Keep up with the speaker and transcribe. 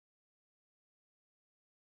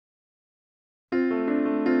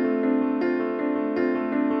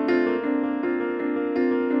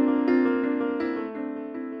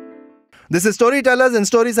This is Storytellers and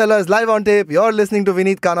Storysellers live on tape. You're listening to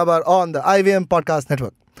Vineet Kanabar on the IVM Podcast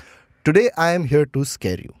Network. Today, I am here to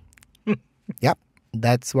scare you. Yeah,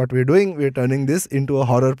 that's what we're doing. We're turning this into a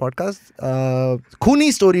horror podcast.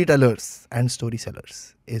 Khooni Storytellers and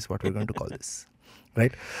Storysellers is what we're going to call this.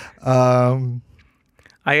 Right?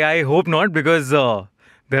 I hope not, because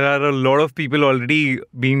there are a lot of people already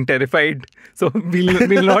being terrified. So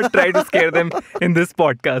we'll not try to scare them in this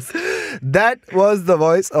podcast. That was the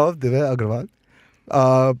voice of Divay Agarwal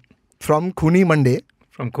from Khooni Monday.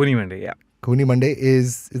 From Khooni Monday, yeah. Khooni Monday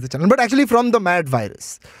is the channel, but actually from the Mad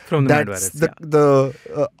Virus. From the Mad Virus, the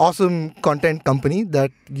awesome content company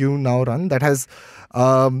that you now run that has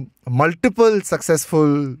multiple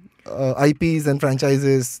successful IPs and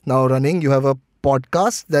franchises now running. You have a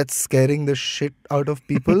podcast that's scaring the shit out of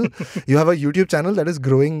people. You have a YouTube channel that is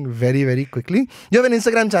growing very, very quickly. You have an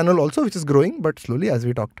Instagram channel also, which is growing, but slowly, as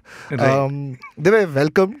we talked. Right. Divay,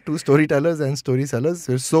 welcome to Storytellers and Storysellers.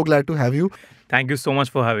 We're so glad to have you. Thank you so much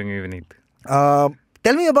for having me, Vineet.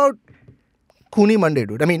 Tell me about Khooni Monday,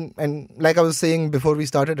 dude. I mean, and like I was saying before we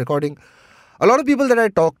started recording, a lot of people that I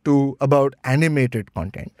talk to about animated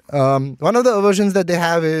content, one of the aversions that they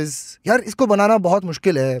have is, yaar, isko banana bahut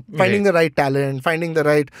mushkil hai. Finding the right talent, finding the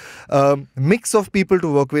right mix of people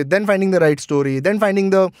to work with, then finding the right story, then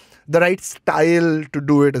finding the right style to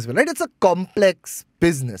do it as well, right? It's a complex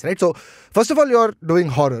business, right? So, first of all, you're doing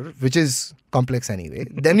horror, which is complex anyway.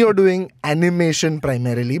 Then you're doing animation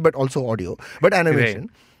primarily, but also audio, but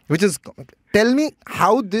animation, which is... Tell me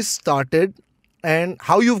how this started and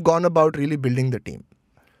how you've gone about really building the team.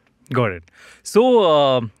 Got it.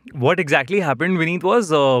 So, what exactly happened, Vineet, was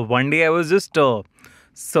one day I was just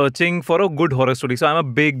searching for a good horror story. So, I'm a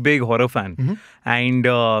big horror fan. Mm-hmm. And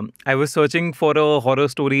I was searching for a horror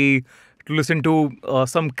story to listen to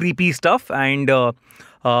some creepy stuff. And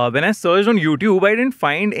when I searched on YouTube, I didn't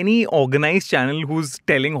find any organized channel who's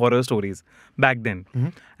telling horror stories back then. Mm-hmm.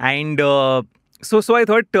 And so I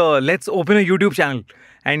thought, let's open a YouTube channel.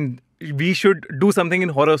 And we should do something in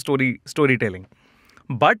horror storytelling.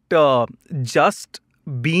 But just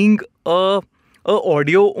being a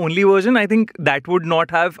audio only version, I think that would not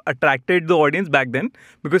have attracted the audience back then,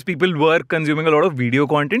 because people were consuming a lot of video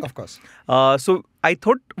content. Of course. So I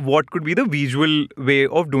thought, what could be the visual way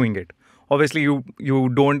of doing it? Obviously,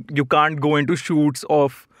 you can't go into shoots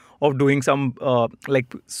of doing some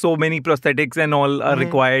like so many prosthetics and all are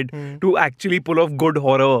required to actually pull off good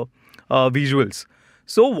horror visuals.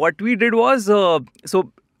 So what we did was,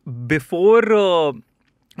 before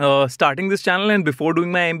starting this channel and before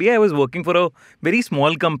doing my MBA, I was working for a very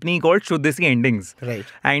small company called Shuddhesi Endings. Right.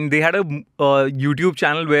 And they had a YouTube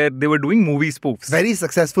channel where they were doing movie spoofs. Very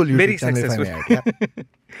successful YouTube Very channel, successful. if I may add. Yeah.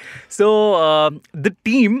 So the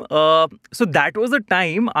team, so that was the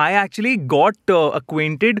time I actually got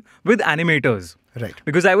acquainted with animators. Right.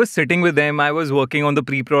 Because I was sitting with them, I was working on the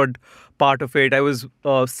pre-prod part of it. I was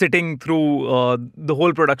sitting through the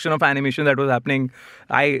whole production of animation that was happening.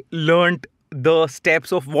 I learned the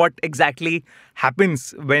steps of what exactly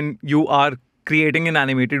happens when you are creating an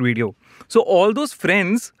animated video. So all those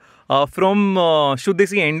friends from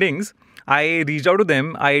Shuddhesi Endings, I reached out to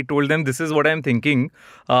them. I told them, this is what I'm thinking.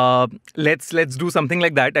 Let's do something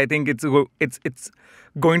like that. I think it's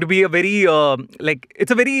going to be a very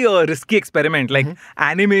it's a very risky experiment. Like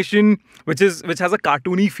animation, which has a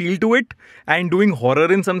cartoony feel to it, and doing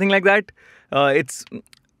horror in something like that.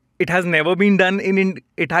 It had never been done in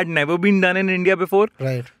India before.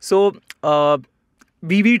 Right. So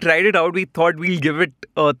we tried it out. We thought we'll give it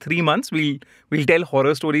 3 months. We'll tell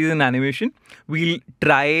horror stories in animation. We'll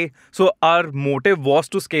try. So our motive was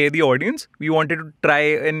to scare the audience. We wanted to try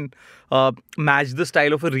and match the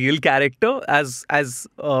style of a real character as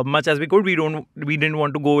much as we could. We didn't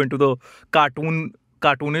want to go into the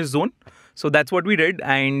cartoonish zone. So that's what we did,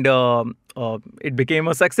 and it became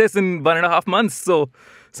a success in 1.5 months.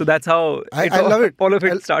 So that's how I love it. All of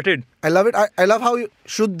it started. I love it. I love how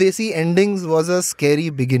Shuddhesi Endings was a scary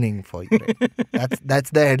beginning for you. Right?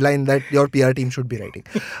 That's the headline that your PR team should be writing.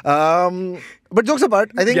 But jokes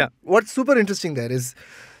apart, I think what's super interesting there is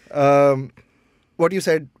what you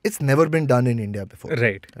said. It's never been done in India before.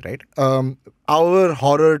 Right. Right. Our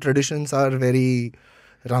horror traditions are very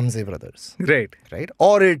Ramsey Brothers. Right. Right.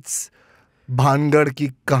 Or it's Bhangar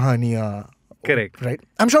ki kahaniyan. Correct. Right.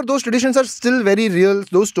 I'm sure those traditions are still very real.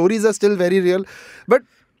 Those stories are still very real. But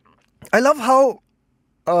I love how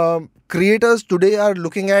creators today are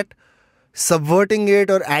looking at subverting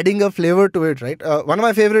it or adding a flavor to it, right? One of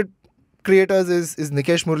my favorite creators is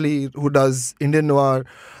Nikesh Murli, who does Indian noir.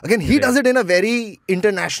 Again, he does it in a very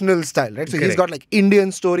international style, right? So he's got like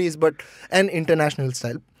Indian stories, but an international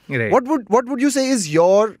style. Right. What would you say is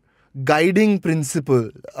your guiding principle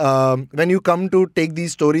when you come to take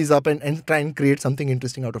these stories up and try and create something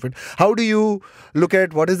interesting out of it? How do you look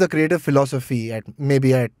at what is the creative philosophy at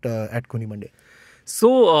Khooni Monday?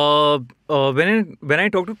 So when I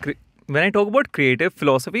talk about creative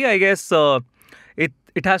philosophy, I guess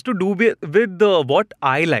it has to do with what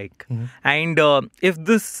I like, and if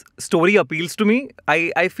this story appeals to me,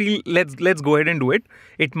 I feel let's go ahead and do it.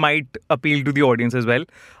 It might appeal to the audience as well.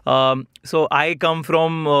 So I come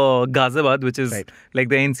from Ghaziabad, which is like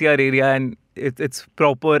the NCR area, and it's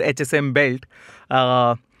proper HSM belt.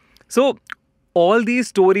 So all these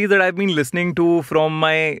stories that I've been listening to from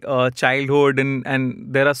my childhood,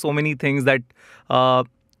 and there are so many things that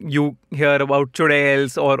you hear about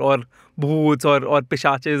chudails or bhoots or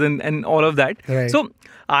pishaches and all of that. Right. So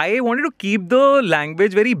I wanted to keep the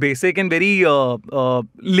language very basic and very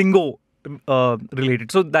lingo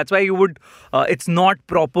related. So that's why you would, it's not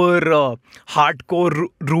proper hardcore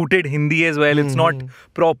rooted Hindi as well. It's not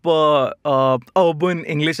proper urban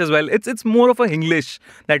English as well. It's more of a English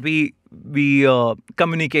that we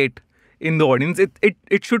communicate in the audience.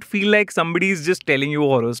 It should feel like somebody's just telling you a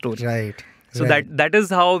horror story. Right. So that is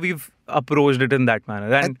how we've approached it in that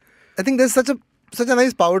manner. And I think there's such a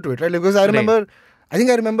nice power to it, right? Because I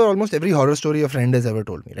remember almost every horror story a friend has ever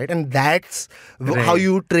told me, right? And that's how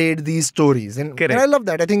you trade these stories. And I love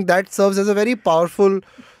that. I think that serves as a very powerful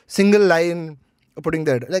single line putting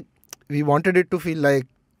that. Like, we wanted it to feel like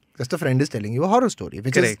just a friend is telling you a horror story,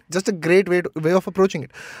 which is just a great way of approaching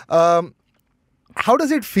it. How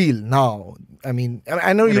does it feel now? I mean,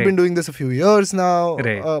 I know you've been doing this a few years now.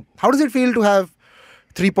 How does it feel to have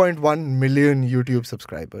 3.1 million YouTube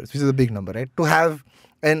subscribers, which is a big number, right? To have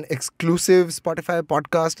an exclusive Spotify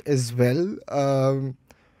podcast as well.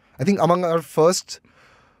 I think among our first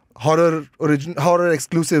horror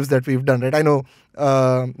exclusives that we've done, right? I know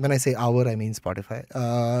when I say our, I mean Spotify.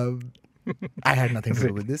 I had nothing to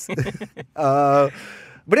do with this.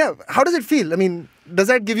 But yeah, how does it feel? I mean, does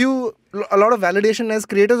that give you a lot of validation as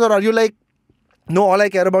creators, or are you like, no, all I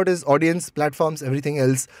care about is audience, platforms, everything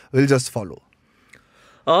else will just follow?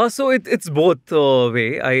 So it's both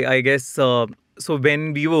way, I guess. So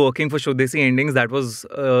when we were working for Shodesi Endings, that was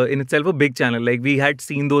in itself a big channel. Like, we had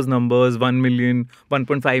seen those numbers, 1 million,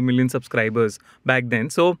 1.5 million subscribers back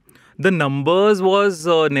then. So the numbers was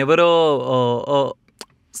never a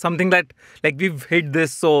something that, like, we've hit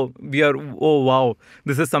this, so we are, oh wow,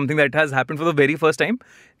 this is something that has happened for the very first time.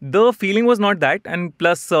 The feeling was not that. And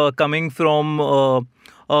plus, coming from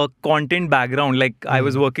a content background, like I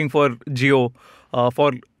was working for Jio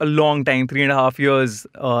for a long time, 3.5 years,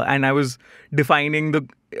 and I was defining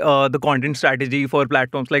the content strategy for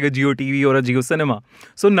platforms like a Jio TV or a Jio Cinema.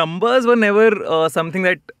 So numbers were never something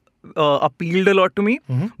that appealed a lot to me.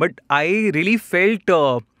 But I really felt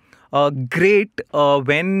great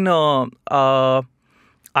when I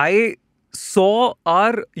saw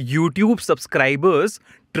our YouTube subscribers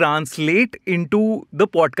translate into the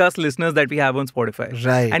podcast listeners that we have on Spotify.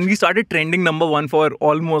 Right. And we started trending number 1 for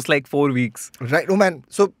almost like 4 weeks. Right. Oh man.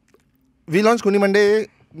 So we launched Khooni Monday,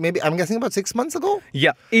 maybe, I'm guessing, about 6 months ago?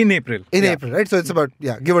 Yeah, in April. April, right? So it's about,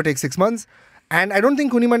 give or take 6 months. And I don't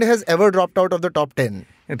think Khooni Monday has ever dropped out of the top 10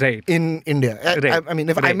 in India. I mean,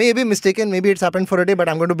 if I may be mistaken, maybe it's happened for a day, but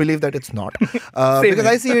I'm going to believe that it's not. Because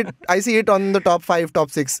I see it on the top 5, top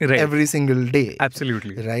 6 every single day.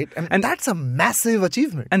 Absolutely. Right. And that's a massive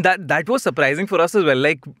achievement. And that was surprising for us as well.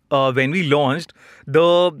 Like, when we launched,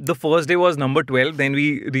 the first day was number 12, then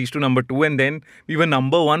we reached to number 2, and then we were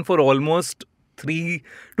number 1 for almost 3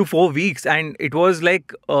 to 4 weeks, and it was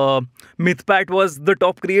like Mythpat was the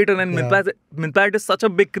top creator, and Mythpat is such a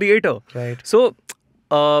big creator. Right. So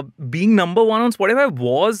being number 1 on Spotify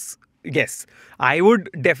was, yes, I would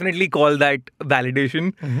definitely call that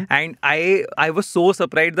validation. And I was so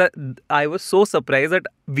surprised that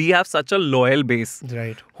we have such a loyal base,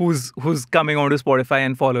 right, who's coming onto Spotify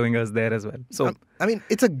and following us there as well. So I mean,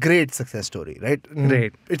 it's a great success story, right?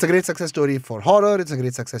 Right. It's a great success story for horror. It's a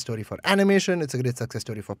great success story for animation. It's a great success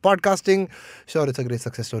story for podcasting. Sure, it's a great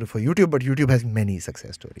success story for YouTube, but YouTube has many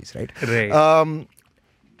success stories, right? Right.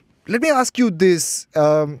 Let me ask you this: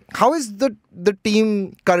 how is the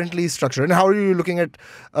team currently structured, and how are you looking at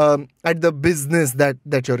the business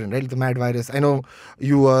that you're in, right? The Mad Virus. I know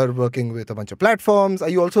you are working with a bunch of platforms. Are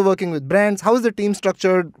you also working with brands? How is the team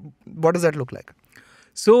structured? What does that look like?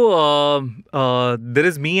 So there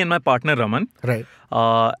is me and my partner Raman. Right.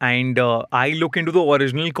 And I look into the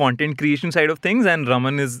original content creation side of things, and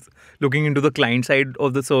Raman is looking into the client side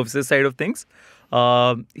of the services side of things.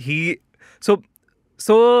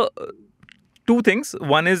 So two things.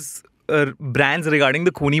 One is brands regarding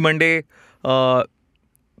the Khooni Monday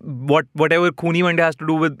whatever Khooni Monday has to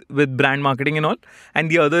do with brand marketing and all, and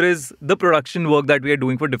the other is the production work that we are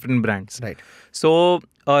doing for different brands. Right. So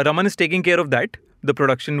Raman is taking care of that, the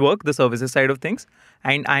production work, the services side of things,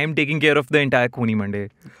 and I am taking care of the entire Khooni Monday.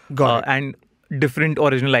 Got it. And different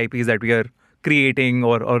original IPs that we are creating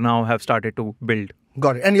or now have started to build.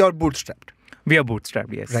 Got it. And you're bootstrapped. We are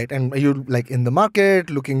bootstrapped, yes. Right. And are you like in the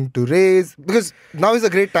market looking to raise? Because now is a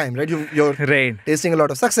great time, right? You're Right. tasting a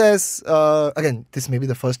lot of success. Again, this may be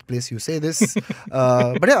the first place you say this.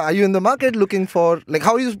 But yeah, are you in the market looking for, like,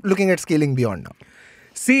 how are you looking at scaling beyond now?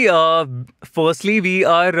 See, firstly, we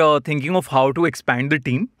are thinking of how to expand the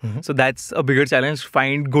team. So that's a bigger challenge.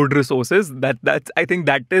 Find good resources. I think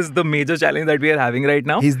that is the major challenge that we are having right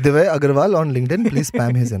now. He's Divay Agarwal on LinkedIn. Please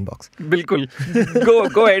spam his inbox. Bilkul.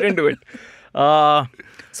 Go ahead and do it.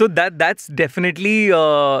 So that's definitely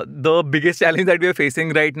the biggest challenge that we are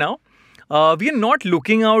facing right now. We are not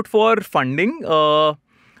looking out for funding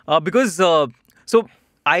because so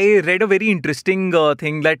I read a very interesting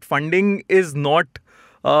thing that funding is not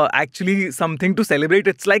actually something to celebrate.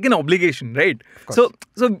 It's like an obligation, right? So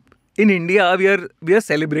in India we are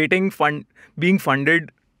celebrating being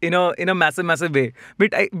funded in a massive way,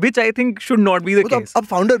 which I think should not be the case. अब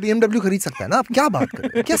founder BMW खरीद सकता है ना? आप क्या बात कर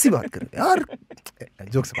रहे हैं? कैसी बात कर रहे हैं यार?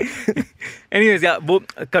 Jokes apart. Anyways, yeah, वो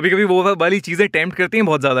कभी-कभी वो वाली चीजें टेम्प्ट करती हैं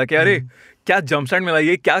बहुत ज्यादा कि अरे क्या जंप स्टार्ट मिला,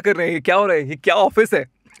 ये क्या कर रहे हैं, ये क्या हो रहा है, ये क्या ऑफिस है.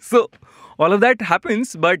 So all of that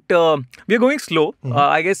happens, but we are going slow.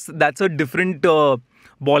 I guess that's a different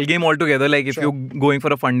ball game altogether. Like if you're going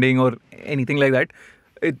for a funding or anything like that,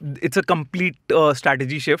 it's a complete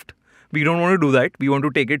strategy shift. We don't want to do that. We want to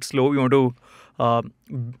take it slow. We want to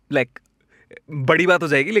like बड़ी बात हो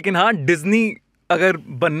जाएगी, लेकिन हाँ Disney अगर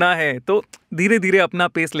बनना है तो धीरे धीरे अपना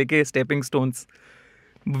पेस लेके स्टेपिंग स्टोन्स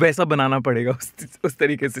वैसा बनाना पड़ेगा उस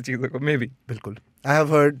तरीके से चीज़ों को. May be. बिल्कुल. I have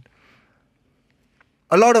heard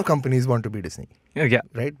a lot of companies want to be Disney. Yeah.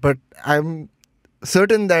 Right? But I'm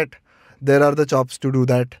certain that there are the chops to do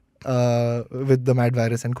that with the Mad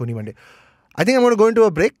Virus and Khooni Monday. I think I'm going to go into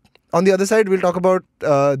a break. On the other side, we'll talk about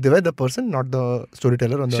Divay, the person, not the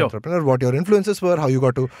storyteller or the entrepreneur, what your influences were, how you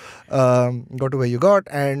got to where you got,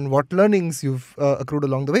 and what learnings you've accrued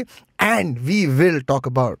along the way. And we will talk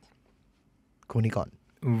about KhooniCon.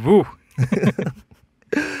 Woo.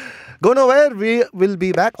 Go nowhere. We will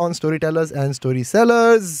be back on Storytellers and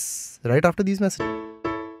Storysellers right after these messages.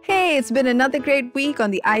 Hey, it's been another great week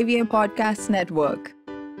on the IVM Podcast Network.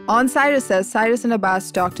 On Cyrus Says, Cyrus and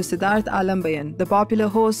Abbas talk to Siddharth Alambayan, the popular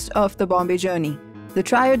host of The Bombay Journey. The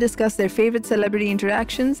trio discuss their favorite celebrity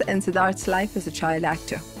interactions and Siddharth's life as a child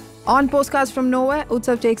actor. On Postcards from Nowhere,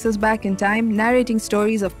 Utsav takes us back in time, narrating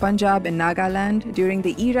stories of Punjab and Nagaland during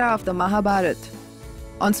the era of the Mahabharat.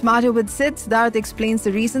 On Smarter with Sid, Siddharth explains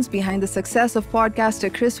the reasons behind the success of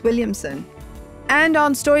podcaster Chris Williamson. And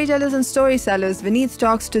on Storytellers and Storysellers, Vineet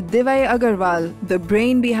talks to Divay Agarwal, the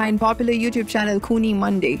brain behind popular YouTube channel Khooni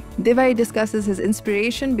Monday. Divay discusses his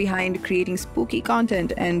inspiration behind creating spooky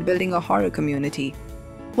content and building a horror community.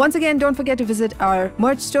 Once again, don't forget to visit our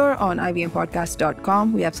merch store on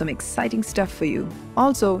ivmpodcast.com. We have some exciting stuff for you.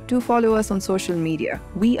 Also, do follow us on social media.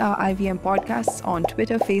 We are IVM Podcasts on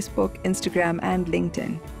Twitter, Facebook, Instagram, and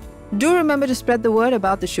LinkedIn. Do remember to spread the word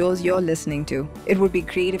about the shows you're listening to. It would be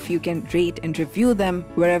great if you can rate and review them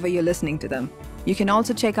wherever you're listening to them. You can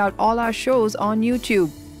also check out all our shows on YouTube.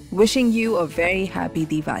 Wishing you a very happy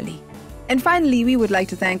Diwali. And finally, we would like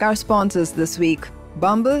to thank our sponsors this week.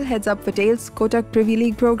 Bumble, Heads Up for Tails, Kotak Privy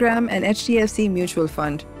League Program, and HDFC Mutual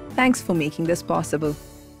Fund. Thanks for making this possible.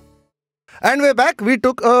 And we're back. We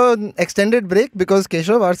took an extended break because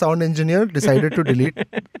Keshav, our sound engineer, decided to delete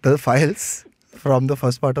the files from the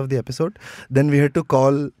first part of the episode. Then we had to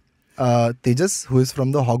call Tejas, who is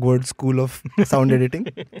from the Hogwarts School of Sound Editing,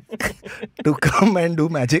 to come and do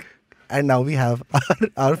magic. And now we have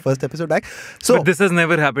our first episode back. So but this has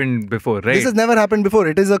never happened before, right? This has never happened before.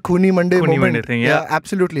 It is a Khooni Monday moment. Monday thing, yeah.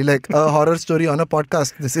 Absolutely. Like a horror story on a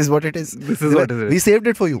podcast. This is what it is. This is what it is. We saved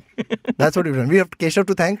it for you. That's what we've done. We have Keshav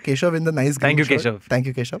to thank. Keshav in the nice green Thank you, shirt. Keshav. Thank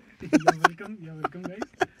you, Keshav. You're welcome, guys.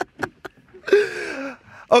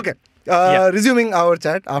 Okay. Resuming our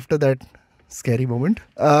chat after that scary moment.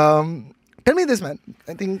 Tell me this, man.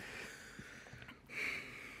 I think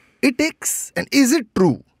it takes, and is it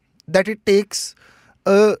true that it takes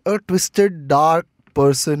a twisted, dark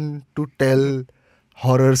person to tell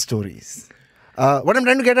horror stories? What I'm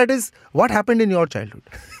trying to get at is, what happened in your childhood?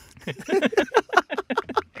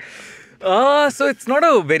 So it's not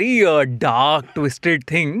a very dark, twisted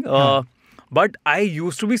thing. But I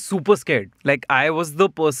used to be super scared. Like, I was the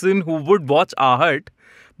person who would watch Ahat,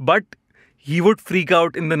 but he would freak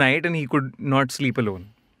out in the night and he could not sleep alone.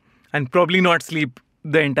 And probably not sleep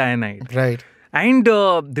the entire night. Right. And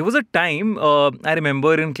there was a time, I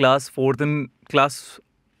remember in class 4th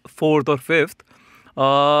or 5th,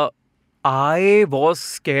 I was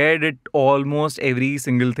scared at almost every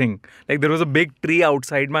single thing. Like there was a big tree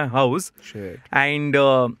outside my house. Shit. And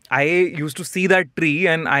I used to see that tree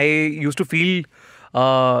and I used to feel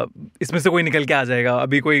इसमें से कोई निकल के आ जाएगा,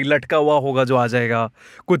 अभी कोई लटका हुआ होगा जो आ जाएगा,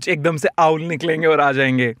 कुछ एकदम से आउल निकलेंगे और आ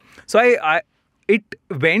जाएंगे. So it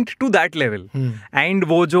went to that level. And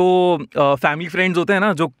वो जो फैमिली फ्रेंड्स होते हैं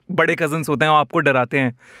ना, जो बड़े कजन्स होते हैं, वो आपको डराते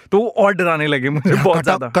हैं, तो वो और डराने लगे मुझे बहुत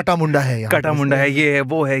ज़्यादा. कटा मुंडा है, ये है,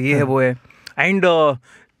 वो है, ये है, वो है. एंड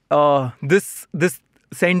दिस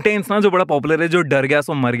सेंटेंस ना जो बड़ा पॉपुलर है, जो डर गया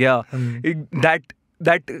सो मर गया,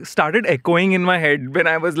 that started echoing in my head when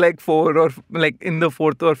I was like 4 or like in the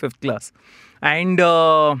 4th or 5th class. And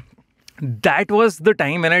that was the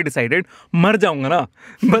time when I decided मर जाऊंगा ना,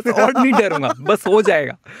 बस और नहीं डरूंगा, बस हो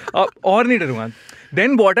जाएगा, और नहीं डरूंगा.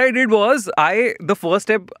 Then what I did was, the first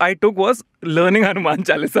step I took was learning Hanuman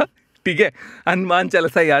Chalisa. ठीक है, हनुमान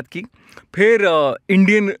चालीसा याद की. फिर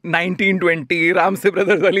इंडियन 1920 राम से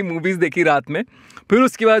ब्रदर्स वाली मूवीज देखी रात में. फिर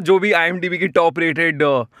उसके बाद जो भी IMDb की टॉप रेटेड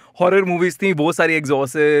हॉरर मूवीज थी वो सारी,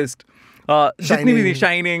 एग्जॉर्सिस्ट, जितनी भी थी,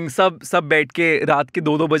 शाइनिंग, सब बैठ के रात के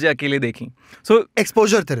 2-2 बजे अकेले देखी. सो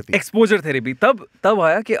एक्सपोजर थेरेपी तब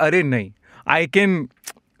आया कि अरे नहीं, I can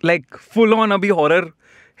like full on अभी हॉरर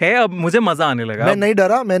है, अब मुझे मजा आने लगा. मैं नहीं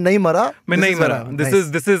डरा, मैं नहीं मरा.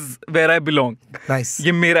 This is where I belong. Nice.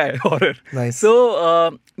 ये मेरा है horror.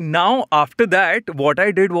 So now after that what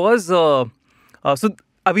I did was, सो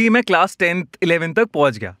अभी मैं क्लास 10th 11th तक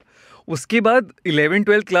पहुंच गया. उसके बाद 11th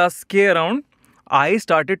 12th क्लास के around I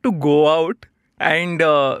started to go out and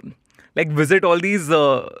like visit all these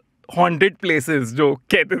haunted places जो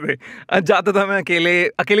कहते थे. जाता था मैं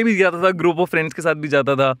अकेले भी जाता था, ग्रुप ऑफ फ्रेंड्स के साथ भी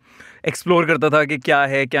जाता था, एक्सप्लोर करता था कि क्या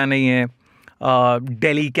है क्या नहीं है.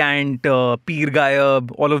 Delhi कैंट, पीर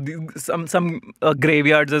गायब, all of some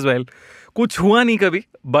graveyards as well. कुछ हुआ नहीं कभी,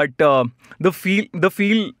 but the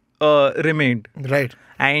feel remained. Right.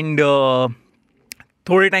 And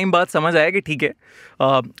थोड़े टाइम बाद समझ आया कि ठीक है,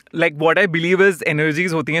 like what I believe is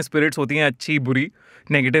energies होती हैं, स्पिरिट्स होती हैं, अच्छी बुरी,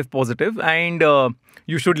 negative positive, and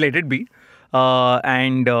you should let it be.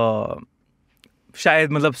 And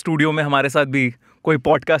शायद मतलब स्टूडियो में हमारे साथ भी कोई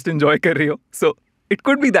पॉडकास्ट एंजॉय कर रही हो, so it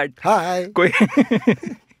could be that. हाय. कोई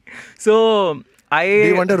सो Do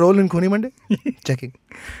you want a role in Khooni Monday? Checking.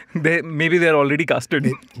 Maybe they're already casted.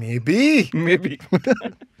 Maybe.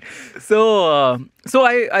 So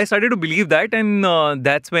I started to believe that, and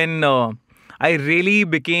that's when I really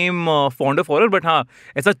became fond of horror. But हाँ,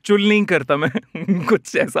 ऐसा चुल नहीं करता मैं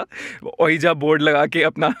कुछ ऐसा ओइजा board लगा के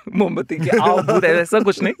अपना मोमबत्ती के आओ भूत, ऐसा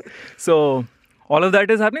कुछ नहीं. So all of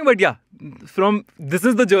that is happening. But yeah, this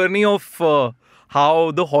is the journey of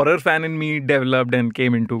how the horror fan in me developed and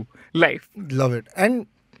came into life. Love it. And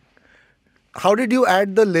how did you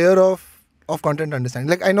add the layer of content understanding?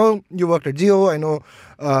 Like, I know you worked at Jio, I know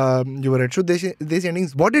you were at Shuddh Desi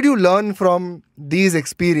Endings. What did you learn from these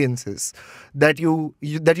experiences that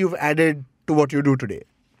you've added to what you do today?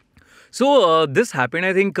 So this happened,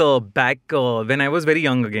 I think, back when I was very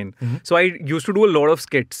young again. Mm-hmm. So I used to do a lot of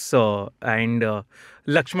skits and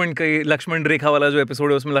Lakshman रेखा वाला जो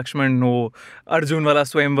episode है उसमें लक्ष्मण हो, अर्जुन वाला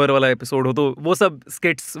स्वयंवर वाला episode हो, तो वो सब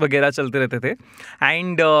स्किट्स वगैरह चलते रहते थे.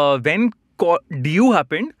 And when DU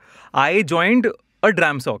happened, I joined a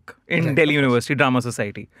DramSoc in Delhi University Drama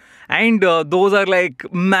Society. And those are like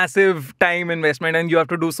massive time investment, and you have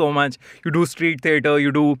to do so much. You do street theatre,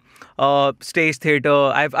 you do stage theatre.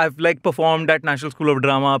 I've like performed at National School of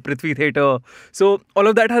Drama, Prithvi Theatre. So all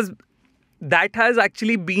of that has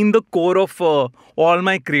actually been the core of all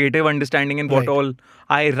my creative understanding and what all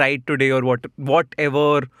I write today, or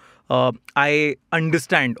whatever I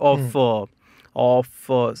understand of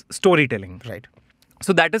storytelling. Right.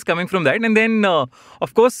 So that is coming from that. And then,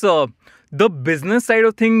 of course, the business side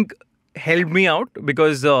of thing helped me out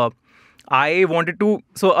because I wanted to...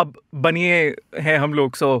 So, ab baniye hai hum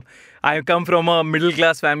log. So, I come from a middle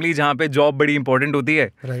class family जहाँ पे job बड़ी important होती है.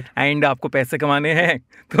 Right. And आपको पैसे कमाने हैं,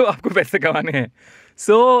 तो आपको पैसे कमाने हैं.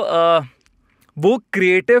 So, वो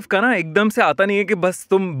क्रिएटिव का ना एकदम से आता नहीं है कि बस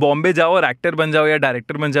तुम बॉम्बे जाओ और एक्टर बन जाओ या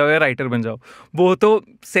डायरेक्टर बन जाओ या राइटर बन जाओ. वो तो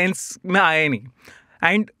सेंस में आया ही नहीं.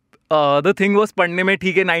 एंड द थिंग वॉज पढ़ने में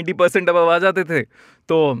ठीक है 90% अब आ जाते थे,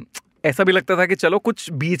 तो ऐसा भी लगता था कि चलो कुछ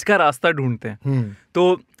बीच का रास्ता ढूंढते हैं.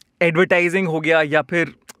 तो एडवर्टाइजिंग हो गया, या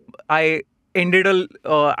फिर I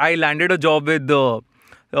landed a job with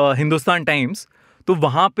Hindustan times. तो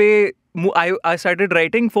वहाँ पे I started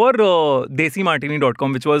writing for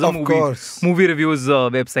desimartini.com, which was a movie reviews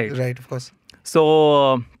website. Right, of course. So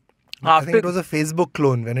I think it was a Facebook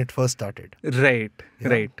clone when it first started.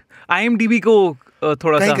 Right. IMDb को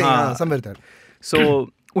थोड़ा सा हाँ somewhere there. So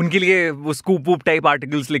उनके लिए वो scoop whoop type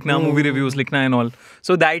articles लिखना, movie reviews लिखना and all.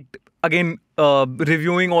 So that again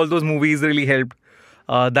reviewing all those movies really helped.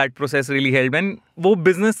 That process really helped, and वो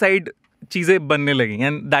business side चीजें बनने लगी.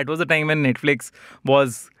 And that was the time when Netflix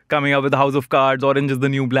was coming up with House of Cards, Orange is the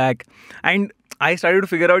New Black, and I started to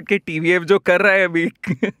figure out कि TVF जो कर रहा है अभी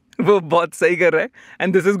वो बहुत सही कर रहा है,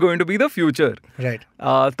 and this is going to be the future. Right.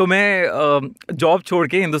 तो मैं जॉब छोड़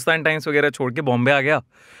के हिंदुस्तान टाइम्स वगैरह छोड़ के बॉम्बे आ गया,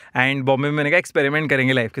 एंड बॉम्बे में मैंने कहा एक्सपेरिमेंट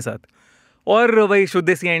करेंगे लाइफ के साथ. और वही शुद्ध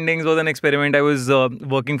देसी endings was an experiment. I was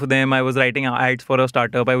working for them, I was writing ads for a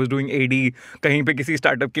startup, I was doing AD कहीं पे किसी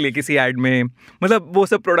स्टार्टअप के लिए किसी एड में, मतलब वो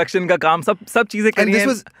सब प्रोडक्शन का काम सब चीज़ें करी. And this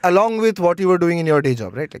was along with what you were doing in your day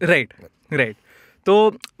job, right? Right. तो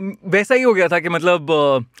वैसा ही हो गया था कि मतलब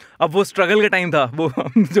अब वो स्ट्रगल का टाइम था, वो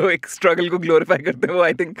जो एक स्ट्रगल को ग्लोरीफाई करते हैं वो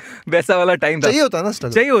आई थिंक वैसा वाला टाइम था. चाहिए होता है ना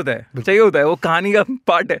स्ट्रगल. चाहिए होता है वो कहानी का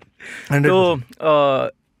पार्ट है. 100%.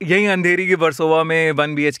 तो यही अंधेरी की वर्सोवा में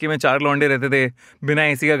 1 BHK में 4 लौंडे रहते थे, बिना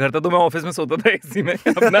एसी का घर था, तो मैं ऑफिस में सोता था एसी में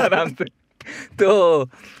अपना आराम से. तो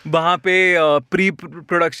वहाँ पे प्री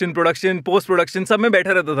प्रोडक्शन पोस्ट प्रोडक्शन सब में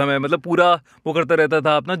बैठा रहता था मैं, मतलब पूरा वो करता रहता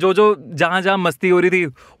था अपना, जो जहाँ मस्ती हो रही थी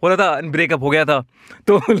हो रहा था. ब्रेकअप हो गया था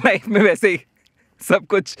तो लाइफ में वैसे ही सब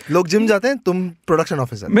कुछ. लोग जिम जाते हैं, तुम प्रोडक्शन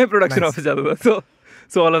ऑफिस. मैं प्रोडक्शन ऑफिस जाता था.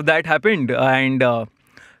 So all of that happened, and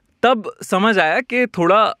तब समझ आया कि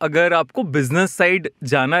थोड़ा अगर आपको बिजनेस साइड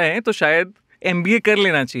जाना है तो शायद MBA कर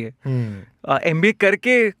लेना चाहिए. MBA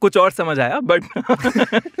करके कुछ और समझ आया, बट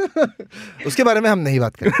उसके बारे में हम नहीं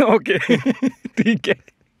बात करें. ओके ठीक है.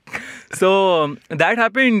 So that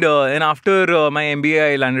happened, and after my MBA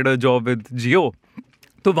I landed a job with Jio.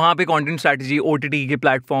 तो वहाँ पे कंटेंट स्ट्रैटेजी, OTT के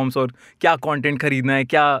प्लेटफॉर्म्स और क्या कंटेंट खरीदना है,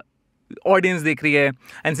 क्या ऑडियंस देख रही है.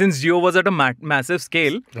 And since Jio was at a massive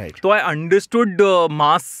scale, right. so I understood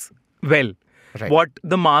mass well, right. what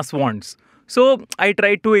the mass wants. So I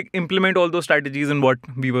tried to implement all those strategies in what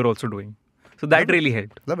we were also doing. So that really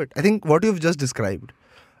helped. Love it. I think what you've just described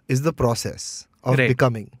is the process of Right.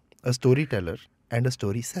 becoming a storyteller and a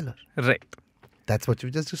storyseller. Right. That's what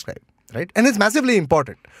you just described, right? And it's massively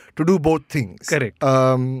important to do both things. Correct.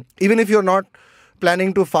 Even if you're not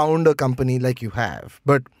planning to found a company like you have,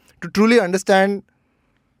 but to truly understand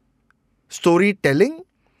storytelling,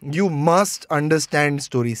 you must understand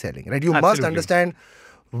story selling, right? You must Absolutely. understand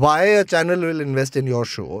why a channel will invest in your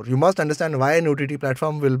show. You must understand why an OTT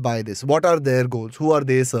platform will buy this. What are their goals? Who are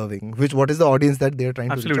they serving? What is the audience that they're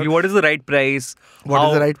trying Absolutely. to reach? What is the right price? What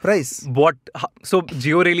is the right price? So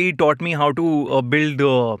Jio really taught me how to build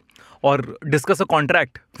or discuss a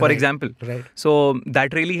contract, for Right, example. right. So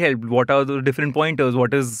that really helped. What are the different pointers?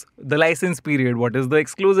 What is the license period? What is the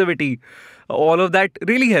exclusivity? All of that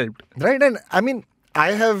really helped. Right. And I mean, I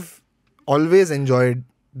have always enjoyed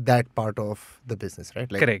that part of the business,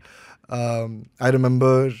 right? Like, Correct. I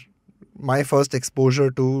remember my first exposure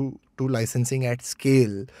to licensing at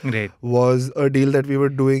scale Right. was a deal that we were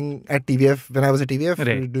doing at TVF. When I was at TVF, we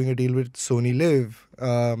Right. were doing a deal with Sony Live.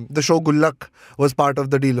 The show Gullak was part of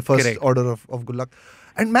the deal, the first Correct. order of Gullak.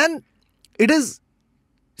 And man, it is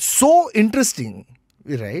so interesting,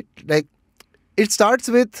 right? Like, it starts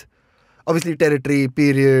with obviously territory,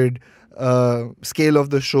 period, scale of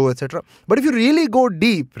the show, etc. But if you really go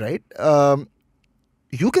deep, right,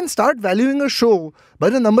 you can start valuing a show by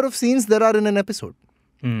the number of scenes there are in an episode.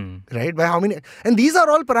 Right? By how many? And these are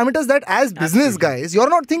all parameters that as business guys, you're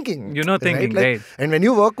not thinking. You're not thinking, Like, right. And when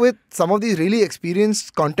you work with some of these really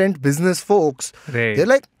experienced content business folks, Right.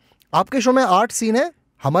 they're like, आपके show में 8 scene है,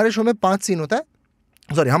 हमारे show में 5 scene होता है.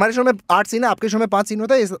 Sorry, हमारे show में 8 scene है, आपके शो में 5 सीन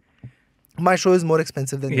होता है. My show is more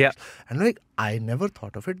expensive than yours. And like, I never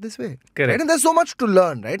thought of it this way. Correct. Right? And there's so much to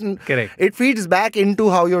learn, right? And Correct. it feeds back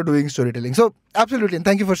into how you're doing storytelling. So absolutely, and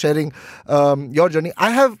thank you for sharing your journey.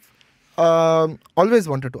 I have always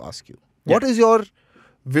wanted to ask you, what is your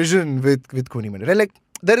vision with Khooni Monday? Right? Like,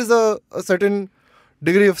 there is a certain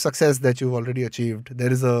degree of success that you've already achieved.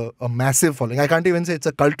 There is a massive following. I can't even say it's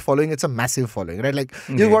a cult following, it's a massive following, right? Like,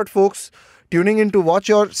 you've got folks tuning in to watch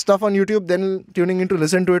your stuff on YouTube, then tuning in to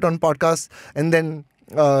listen to it on podcasts, and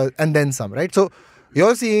then some, right? So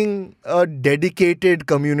you're seeing a dedicated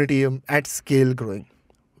community at scale growing.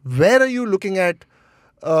 Where are you looking at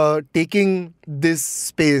taking this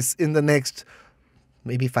space in the next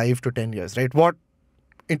maybe 5 to 10 years, right?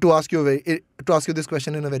 To ask you this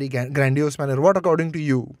question in a very grandiose manner, what according to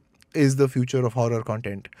you is the future of horror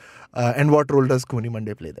content, and what role does Khooni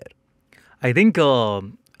Monday play there? I think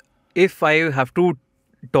if I have to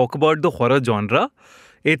talk about the horror genre,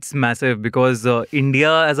 it's massive because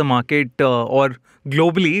India as a market or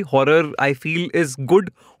globally, horror I feel is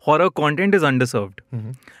good horror content is underserved.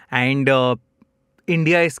 And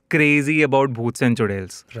India is crazy about bhoots and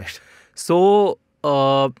chudails. Right. So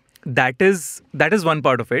that is one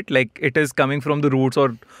part of it. Like, it is coming from the roots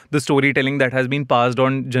or the storytelling that has been passed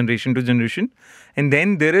on generation to generation. And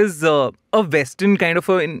then there is a Western kind of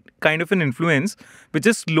an influence which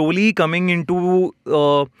is slowly coming into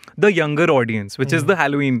the younger audience, which is the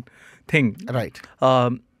Halloween thing. Right.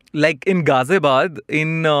 Like in Ghaziabad,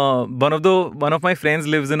 one of my friends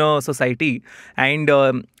lives in a society, and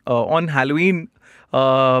on Halloween,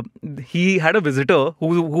 he had a visitor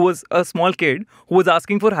who was a small kid who was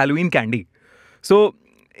asking for Halloween candy. So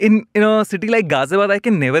in a city like Ghaziabad, I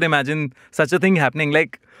can never imagine such a thing happening.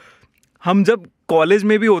 Like, हम जब college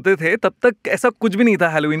में भी होते थे तब तक ऐसा कुछ भी नहीं था,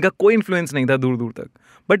 हैलोवीन का कोई इन्फ्लुएंस नहीं था दूर दूर तक.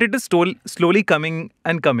 But it is slowly coming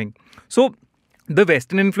and coming. So the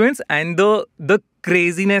western influence and the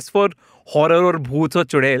craziness for horror और भूत्स और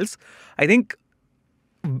चुड़ैल्स, I think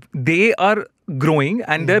they are growing,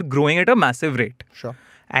 and they're growing at a massive rate. Sure.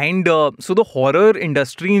 And so the horror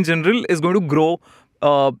industry in general is going to grow,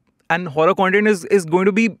 and horror content is going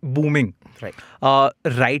to be booming. Right.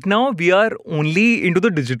 Right now, we are only into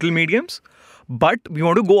the digital mediums, but we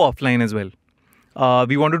want to go offline as well.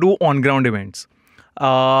 We want to do on-ground events.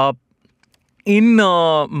 In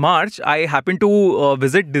March, I happened to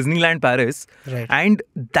visit Disneyland Paris, Right. and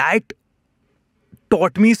that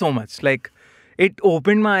taught me so much. Like, it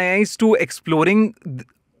opened my eyes to exploring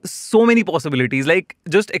so many possibilities. Like,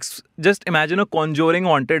 just imagine a Conjuring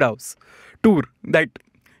haunted house tour that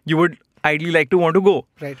you would ideally like to want to go.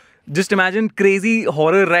 Right. Just imagine crazy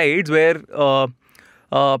horror rides where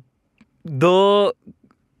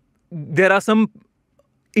there are some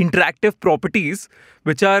interactive properties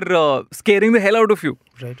which are scaring the hell out of you.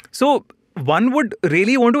 Right. So one would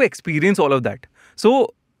really want to experience all of that. So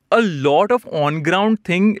a lot of on-ground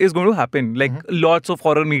thing is going to happen. Like lots of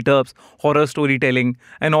horror meetups, horror storytelling,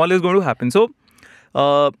 and all is going to happen. So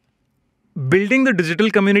building the digital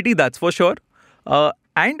community, that's for sure.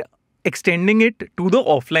 And extending it to the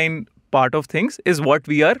offline part of things is what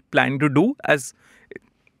we are planning to do as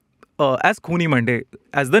Khooni Monday,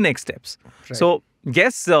 as the next steps. Right. So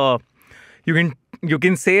yes, you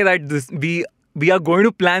can say that we are going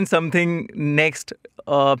to plan something next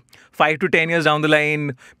 5 to 10 years down the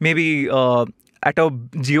line, maybe at a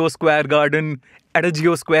Geo Square garden,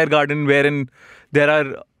 wherein there are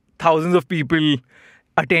thousands of people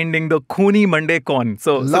attending the Khooni Monday con.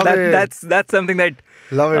 So that's something that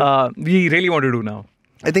we really want to do now.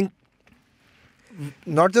 I think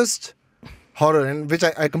not just horror, and which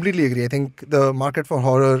I completely agree. I think the market for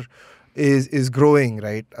horror is growing,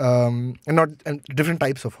 right? And different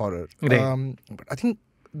types of horror. Right. But I think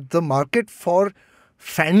the market for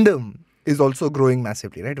fandom is also growing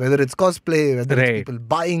massively, right? Whether it's cosplay, whether Right. it's people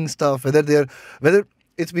buying stuff, whether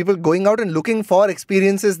it's people going out and looking for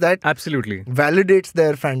experiences that Absolutely. validates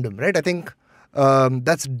their fandom, right? I think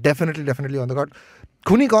that's definitely on the card.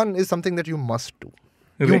 KhooniCon is something that you must do.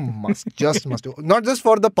 You Right. must do. Not just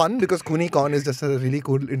for the pun, because KhooniCon is just a really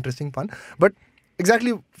cool, interesting pun, but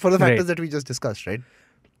exactly for the factors Right. that we just discussed, right?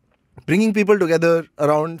 Bringing people together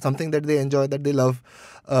around something that they enjoy, that they love,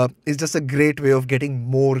 is just a great way of getting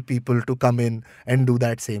more people to come in and do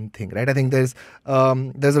that same thing, right? I think there's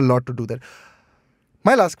a lot to do there.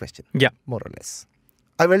 My last question, Yeah. more or less.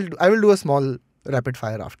 I will do a small rapid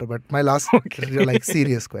fire after, but my last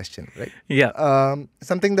serious question, right? Yeah.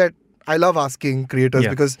 Something that I love asking creators, Yeah.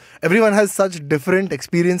 because everyone has such different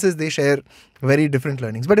experiences. They share very different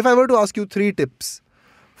learnings. But if I were to ask you 3 tips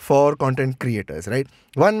for content creators, right?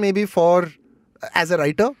 One maybe as a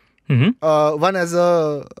writer, one as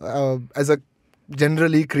a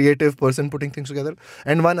generally creative person putting things together,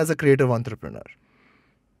 and one as a creative entrepreneur.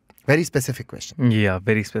 Very specific question. Yeah,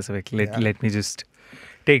 very specific. Let me just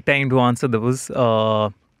take time to answer those.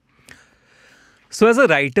 So as a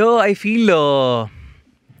writer, I feel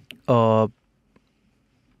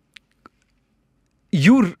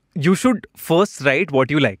you should first write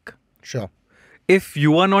what you like. Sure. If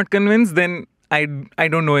you are not convinced, then I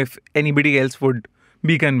don't know if anybody else would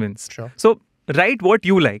be convinced. Sure. So write what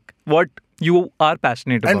you like, what you are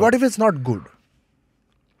passionate about. And what if it's not good?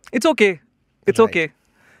 It's okay. It's Right. okay.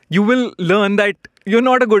 You will learn that you're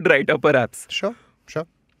not a good writer, perhaps. Sure.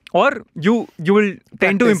 Or you will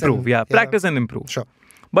tend to Practice improve. and- Practice and improve. Sure.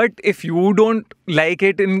 But if you don't like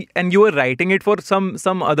it and you are writing it for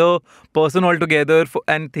some other person altogether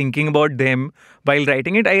and thinking about them while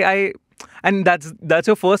writing it, and that's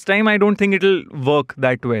your first time, I don't think it'll work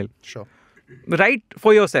that well. Sure. Write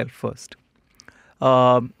for yourself first.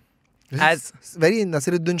 As very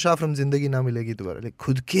Nasiruddin Shah from Zindagi Na Milegi Dobara. Like,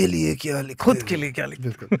 खुद के लिए क्या लिखते हो? खुद के लिए क्या लिखते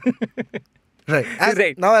बिल्कुल. Right.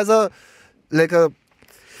 Right. Now as a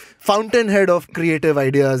fountainhead of creative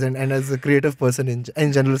ideas and as a creative person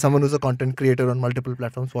in general, someone who's a content creator on multiple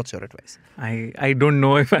platforms, what's your advice? I don't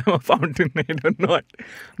know if I'm a fountainhead or not.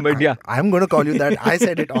 But yeah. I'm going to call you that. I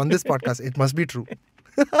said it on this podcast. It must be true.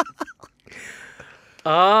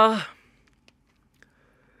 I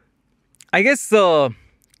guess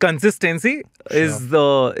consistency is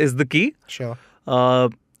the key. Sure.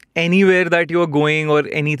 Anywhere that you are going or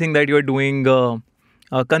anything that you are doing,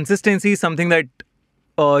 consistency is something that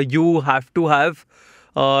you have to have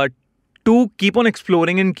to keep on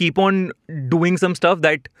exploring and keep on doing some stuff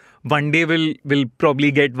that one day will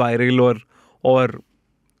probably get viral or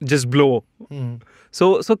just blow.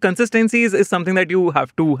 So consistency is something that you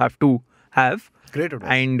have to have. Great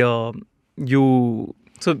advice. And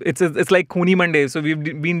so it's like Khooni Monday. So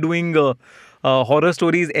we've been doing horror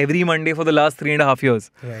stories every Monday for the last 3.5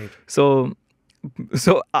 years. Right. So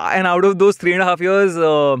and out of those 3.5 years,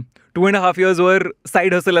 2.5 years were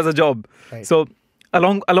side hustle as a job. Right. So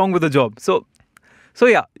along with the job. So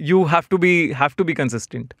yeah, you have to be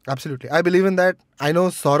consistent. Absolutely. I believe in that. I know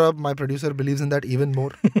Saurabh, my producer, believes in that even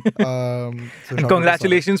more. And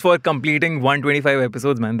congratulations for completing 125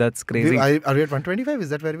 episodes, man. That's crazy. Are we at 125? Is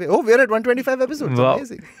that where we're at 125 episodes. Wow.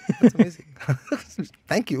 Amazing. That's amazing.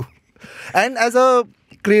 Thank you. And as a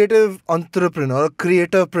creative entrepreneur,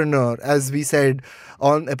 creatorpreneur, as we said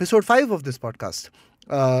on episode 5 of this podcast,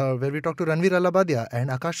 where we talked to Ranveer Alabadia and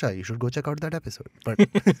Akasha. You should go check out that episode. But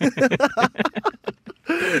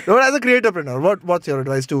no, as a creatorpreneur, what's your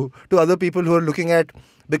advice to other people who are looking at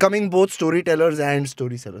becoming both storytellers and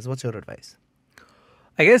storysellers? What's your advice?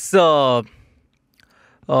 I guess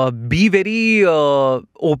be very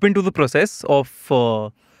open to the process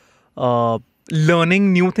of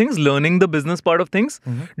learning new things, learning the business part of things.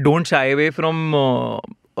 Don't shy away from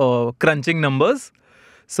crunching numbers.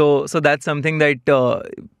 So that's something that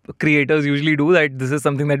creators usually do, that this is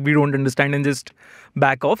something that we don't understand and just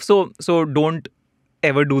back off. So don't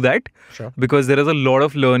ever do that. Sure. Because there is a lot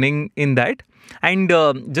of learning in that. And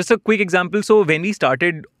just a quick example. So when we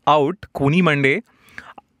started out Khooni Monday,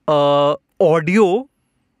 audio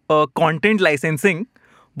content licensing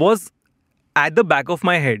was at the back of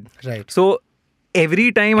my head. Right. So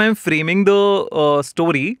every time I'm framing the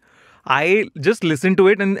story, I just listen to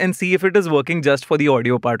it and see if it is working just for the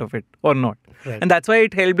audio part of it or not. Right. And that's why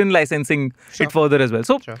it helped in licensing it further as well.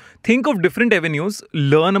 So think of different avenues,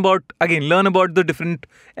 learn about the different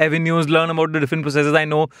avenues, learn about the different processes. I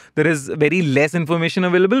know there is very less information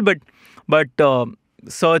available, but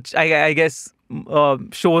search, I guess,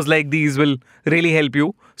 shows like these will really help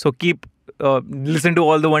you. So keep listen to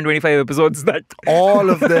all the 125 episodes. All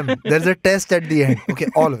of them. There's a test at the end. Okay,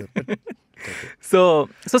 all of it. So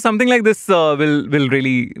something like this will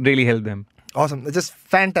really help them. Awesome. Just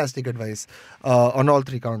fantastic advice on all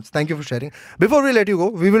 3 counts. Thank you for sharing. Before we let you go,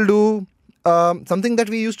 we will do something that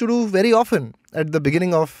we used to do very often at the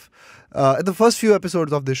beginning of the first few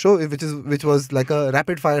episodes of this show, which was like a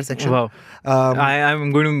rapid fire section. Wow. I'm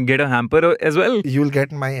going to get a hamper as well. You'll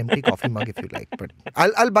get my empty coffee mug if you like, but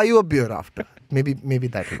I'll buy you a beer after. Maybe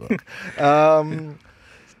that will work.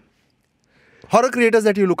 Horror creators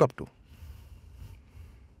that you look up to.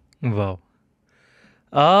 Wow.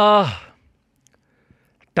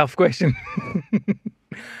 Tough question.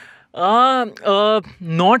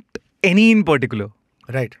 Not any in particular.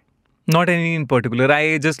 Right. Not any in particular.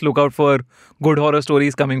 I just look out for good horror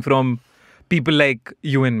stories coming from people like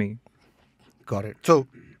you and me. Got it. So,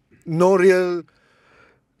 no real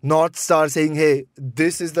North Star saying, hey,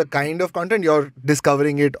 this is the kind of content, you're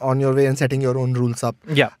discovering it on your way and setting your own rules up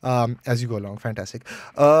as you go along. Fantastic.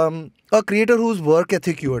 A creator whose work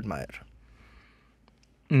ethic you admire.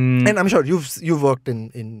 And I'm sure you've worked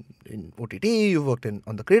in OTT, you've worked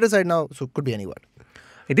on the creator side now, so it could be anyone.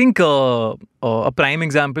 I think a prime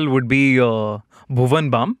example would be Bhuvan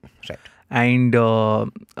Bam. Right. And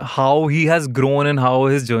how he has grown and how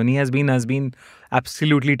his journey has been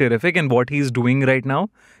absolutely terrific, and what he's doing right now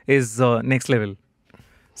is next level.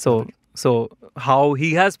 So how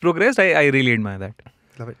he has progressed, I really admire that.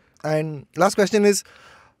 Love it. And last question is,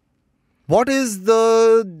 what is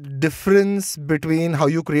the difference between how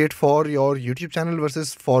you create for your YouTube channel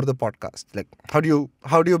versus for the podcast? Like, how do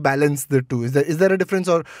you balance the two? Is there a difference,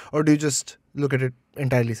 or do you just look at it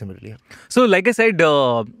entirely similarly? So, like I said,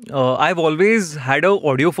 I've always had an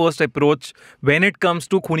audio first approach when it comes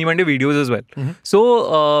to Khooni Monday videos as well. Mm-hmm.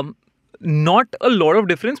 So, not a lot of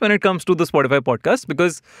difference when it comes to the Spotify podcast,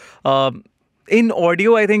 because in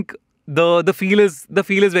audio, I think the feel is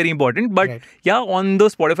very important. But right. Yeah, on the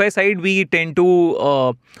Spotify side, we tend to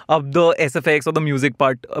up the SFX or the music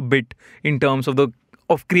part a bit in terms of the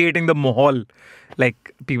of creating the mahal,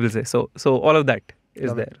 like people say. So all of that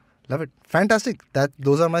is there. Love it. Fantastic.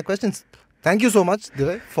 Those are my questions. Thank you so much,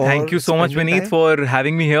 Divay. Thank you so much, Vineet, for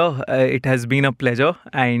having me here. It has been a pleasure,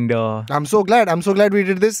 and I'm so glad. I'm so glad we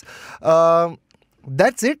did this.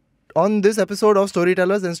 That's it on this episode of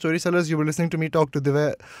Storytellers and Storysellers. You were listening to me talk to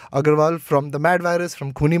Divay Agarwal from the Mad Virus,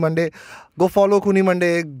 from Khooni Monday. Go follow Khooni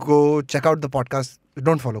Monday. Go check out the podcast.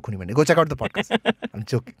 Don't follow Khooni Monday. Go check out the podcast. I'm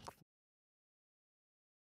joking.